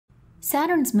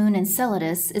Saturn's moon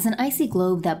Enceladus is an icy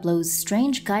globe that blows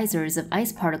strange geysers of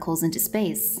ice particles into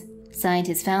space.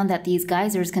 Scientists found that these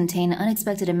geysers contain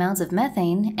unexpected amounts of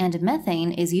methane, and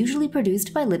methane is usually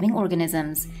produced by living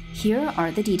organisms. Here are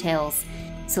the details.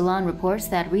 Salon reports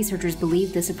that researchers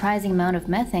believe the surprising amount of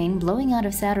methane blowing out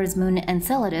of Saturn's moon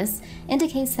Enceladus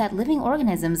indicates that living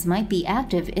organisms might be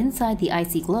active inside the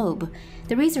icy globe.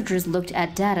 The researchers looked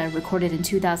at data recorded in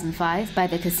 2005 by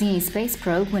the Cassini space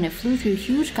probe when it flew through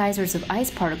huge geysers of ice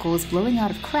particles blowing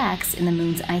out of cracks in the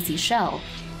moon's icy shell.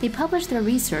 They published their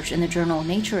research in the journal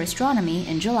Nature Astronomy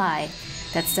in July.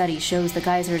 That study shows the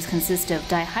geysers consist of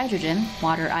dihydrogen,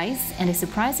 water ice, and a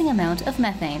surprising amount of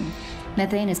methane.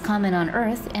 Methane is common on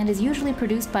Earth and is usually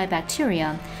produced by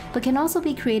bacteria, but can also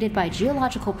be created by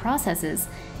geological processes.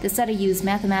 The study used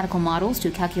mathematical models to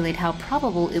calculate how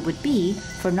probable it would be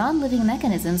for non-living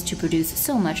mechanisms to produce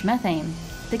so much methane.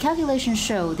 The calculations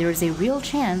show there is a real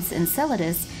chance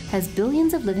Enceladus has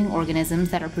billions of living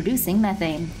organisms that are producing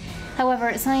methane.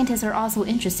 However, scientists are also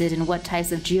interested in what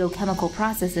types of geochemical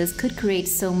processes could create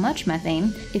so much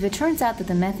methane if it turns out that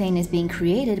the methane is being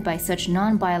created by such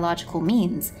non-biological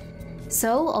means.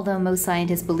 So, although most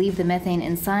scientists believe the methane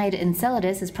inside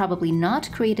Enceladus is probably not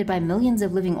created by millions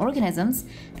of living organisms,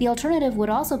 the alternative would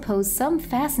also pose some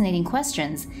fascinating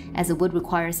questions, as it would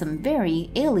require some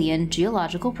very alien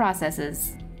geological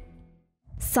processes.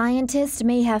 Scientists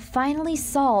may have finally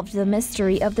solved the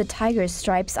mystery of the tiger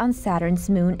stripes on Saturn's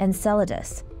moon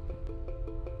Enceladus.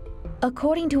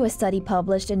 According to a study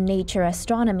published in Nature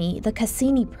Astronomy, the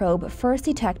Cassini probe first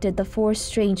detected the 4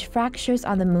 strange fractures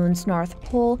on the moon's north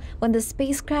pole when the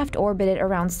spacecraft orbited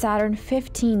around Saturn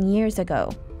 15 years ago.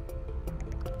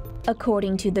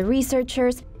 According to the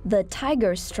researchers, the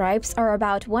tiger stripes are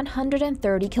about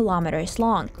 130 kilometers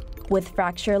long, with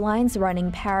fracture lines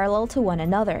running parallel to one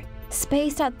another,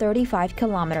 spaced at 35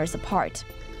 kilometers apart.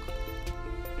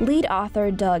 Lead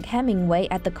author Doug Hemingway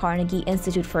at the Carnegie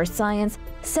Institute for Science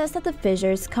says that the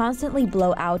fissures constantly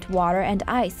blow out water and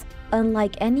ice,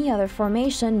 unlike any other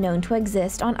formation known to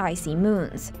exist on icy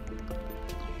moons.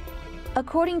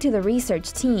 According to the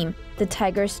research team, the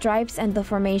tiger stripes and the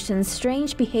formation's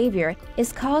strange behavior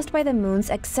is caused by the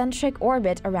moon's eccentric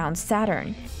orbit around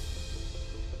Saturn.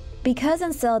 Because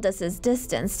Enceladus's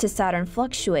distance to Saturn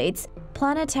fluctuates,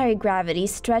 planetary gravity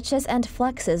stretches and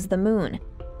flexes the moon.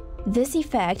 This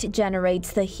effect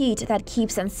generates the heat that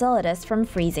keeps Enceladus from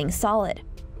freezing solid.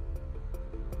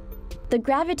 The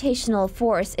gravitational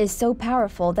force is so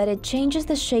powerful that it changes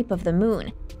the shape of the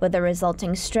moon, with the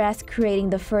resulting stress creating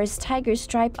the first tiger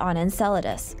stripe on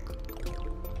Enceladus.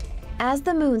 As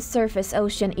the moon's surface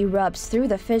ocean erupts through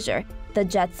the fissure, the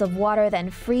jets of water then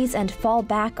freeze and fall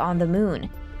back on the moon.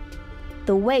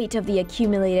 The weight of the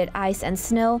accumulated ice and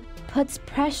snow puts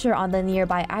pressure on the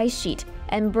nearby ice sheet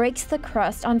and breaks the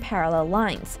crust on parallel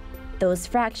lines. Those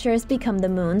fractures become the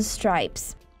moon's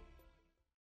stripes.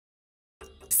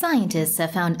 Scientists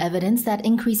have found evidence that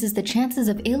increases the chances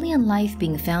of alien life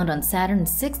being found on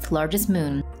Saturn's 6th largest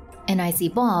moon, an icy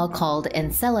ball called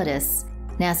Enceladus.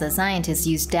 NASA scientists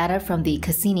used data from the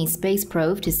Cassini space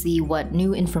probe to see what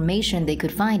new information they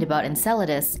could find about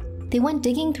Enceladus. They went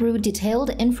digging through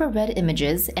detailed infrared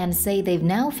images and say they've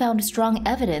now found strong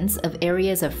evidence of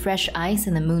areas of fresh ice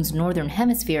in the moon's northern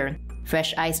hemisphere.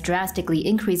 Fresh ice drastically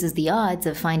increases the odds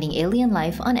of finding alien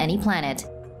life on any planet.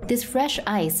 This fresh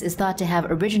ice is thought to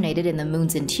have originated in the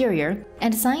moon's interior,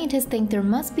 and scientists think there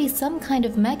must be some kind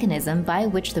of mechanism by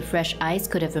which the fresh ice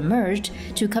could have emerged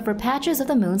to cover patches of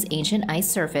the moon's ancient ice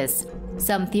surface.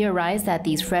 Some theorize that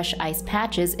these fresh ice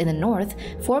patches in the north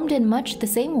formed in much the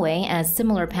same way as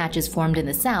similar patches formed in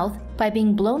the south by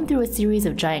being blown through a series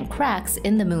of giant cracks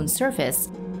in the moon's surface.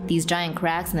 These giant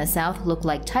cracks in the south look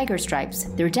like tiger stripes.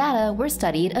 Their data were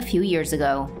studied a few years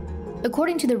ago.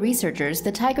 According to the researchers,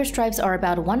 the tiger stripes are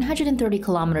about 130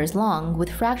 kilometers long,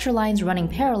 with fracture lines running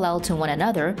parallel to one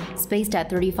another, spaced at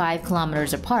 35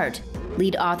 kilometers apart.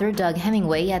 Lead author Doug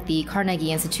Hemingway at the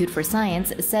Carnegie Institute for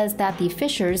Science says that the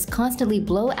fissures constantly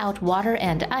blow out water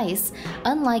and ice,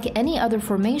 unlike any other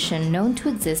formation known to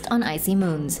exist on icy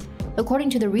moons.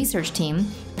 According to the research team,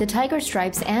 the tiger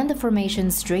stripes and the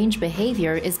formation's strange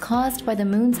behavior is caused by the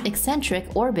moon's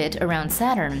eccentric orbit around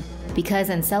Saturn. Because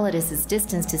Enceladus's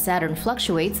distance to Saturn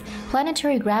fluctuates,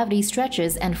 planetary gravity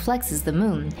stretches and flexes the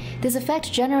moon. This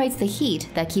effect generates the heat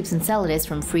that keeps Enceladus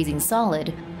from freezing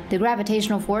solid. The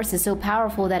gravitational force is so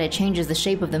powerful that it changes the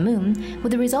shape of the moon,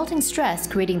 with the resulting stress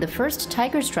creating the first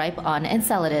tiger stripe on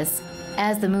Enceladus.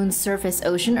 As the moon's surface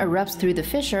ocean erupts through the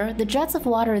fissure, the jets of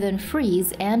water then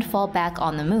freeze and fall back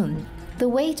on the moon. The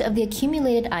weight of the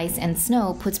accumulated ice and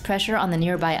snow puts pressure on the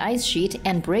nearby ice sheet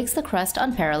and breaks the crust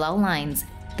on parallel lines.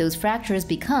 Those fractures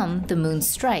become the moon's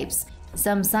stripes.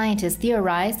 Some scientists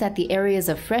theorize that the areas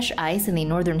of fresh ice in the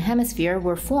northern hemisphere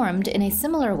were formed in a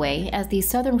similar way as the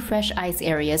southern fresh ice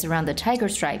areas around the tiger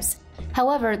stripes.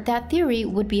 However, that theory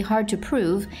would be hard to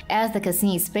prove, as the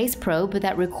Cassini space probe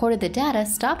that recorded the data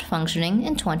stopped functioning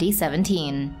in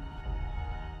 2017.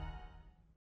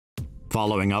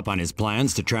 Following up on his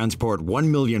plans to transport 1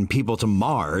 million people to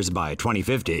Mars by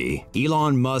 2050,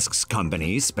 Elon Musk's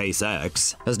company,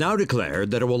 SpaceX, has now declared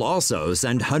that it will also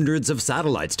send hundreds of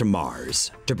satellites to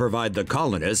Mars to provide the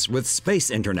colonists with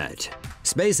space internet.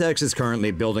 SpaceX is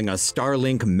currently building a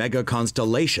Starlink mega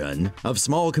constellation of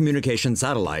small communication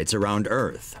satellites around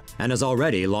Earth, and has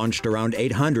already launched around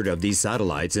 800 of these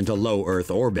satellites into low Earth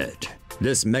orbit.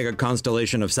 This mega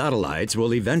constellation of satellites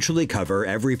will eventually cover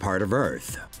every part of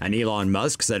Earth, and Elon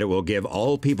Musk said it will give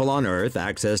all people on Earth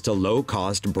access to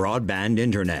low-cost broadband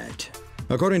internet.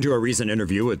 According to a recent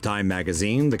interview with Time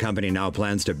magazine, the company now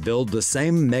plans to build the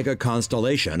same mega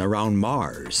constellation around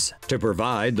Mars to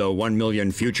provide the 1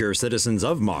 million future citizens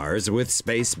of Mars with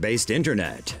space-based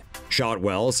internet.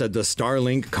 Shotwell said the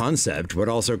Starlink concept would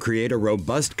also create a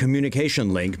robust communication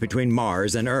link between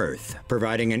Mars and Earth,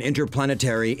 providing an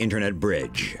interplanetary internet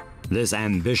bridge. This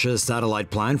ambitious satellite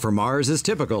plan for Mars is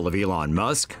typical of Elon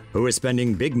Musk, who is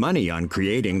spending big money on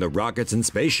creating the rockets and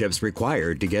spaceships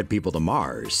required to get people to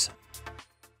Mars.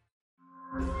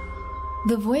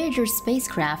 The Voyager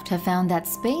spacecraft have found that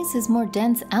space is more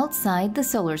dense outside the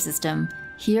solar system.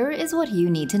 Here is what you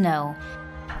need to know.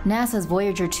 NASA's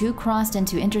Voyager 2 crossed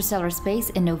into interstellar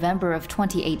space in November of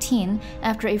 2018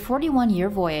 after a 41-year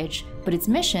voyage, but its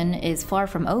mission is far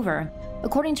from over.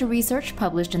 According to research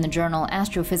published in the journal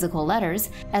Astrophysical Letters,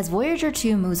 as Voyager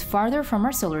 2 moves farther from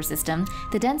our solar system,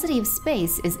 the density of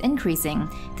space is increasing.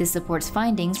 This supports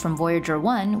findings from Voyager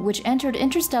 1, which entered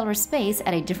interstellar space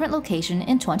at a different location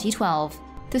in 2012.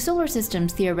 The solar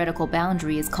system's theoretical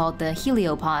boundary is called the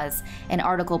heliopause. An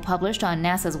article published on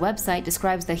NASA's website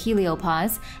describes the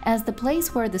heliopause as the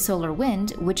place where the solar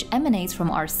wind, which emanates from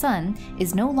our sun,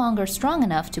 is no longer strong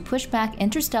enough to push back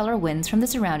interstellar winds from the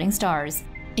surrounding stars.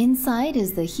 Inside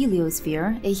is the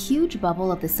heliosphere, a huge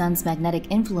bubble of the sun's magnetic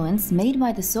influence made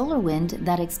by the solar wind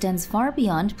that extends far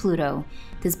beyond Pluto.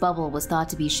 This bubble was thought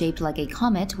to be shaped like a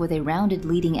comet with a rounded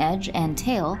leading edge and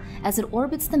tail as it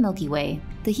orbits the Milky Way.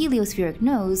 The heliospheric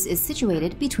nose is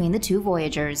situated between the two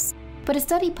Voyagers. But a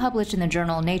study published in the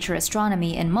journal Nature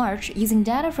Astronomy in March using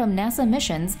data from NASA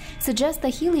missions suggests the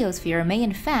heliosphere may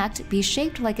in fact be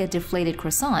shaped like a deflated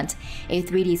croissant. A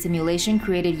 3D simulation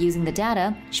created using the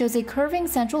data shows a curving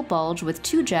central bulge with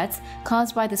two jets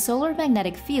caused by the solar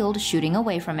magnetic field shooting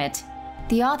away from it.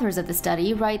 The authors of the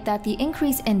study write that the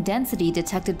increase in density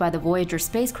detected by the Voyager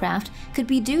spacecraft could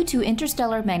be due to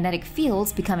interstellar magnetic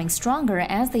fields becoming stronger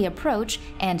as they approach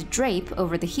and drape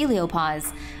over the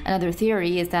heliopause. Another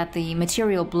theory is that the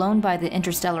material blown by the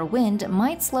interstellar wind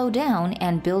might slow down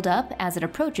and build up as it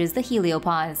approaches the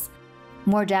heliopause.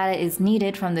 More data is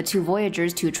needed from the two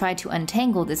Voyagers to try to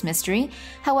untangle this mystery.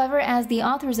 However, as the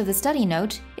authors of the study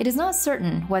note, it is not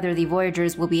certain whether the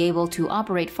Voyagers will be able to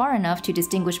operate far enough to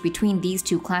distinguish between these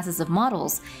two classes of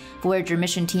models. Voyager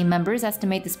mission team members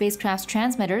estimate the spacecraft's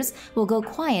transmitters will go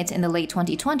quiet in the late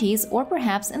 2020s or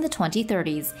perhaps in the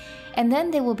 2030s. And then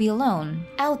they will be alone,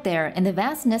 out there in the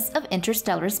vastness of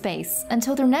interstellar space,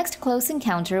 until their next close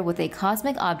encounter with a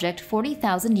cosmic object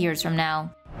 40,000 years from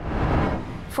now.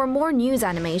 For more news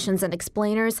animations and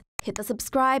explainers, hit the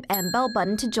subscribe and bell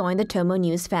button to join the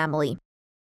TomoNews family.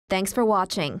 Thanks for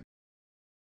watching.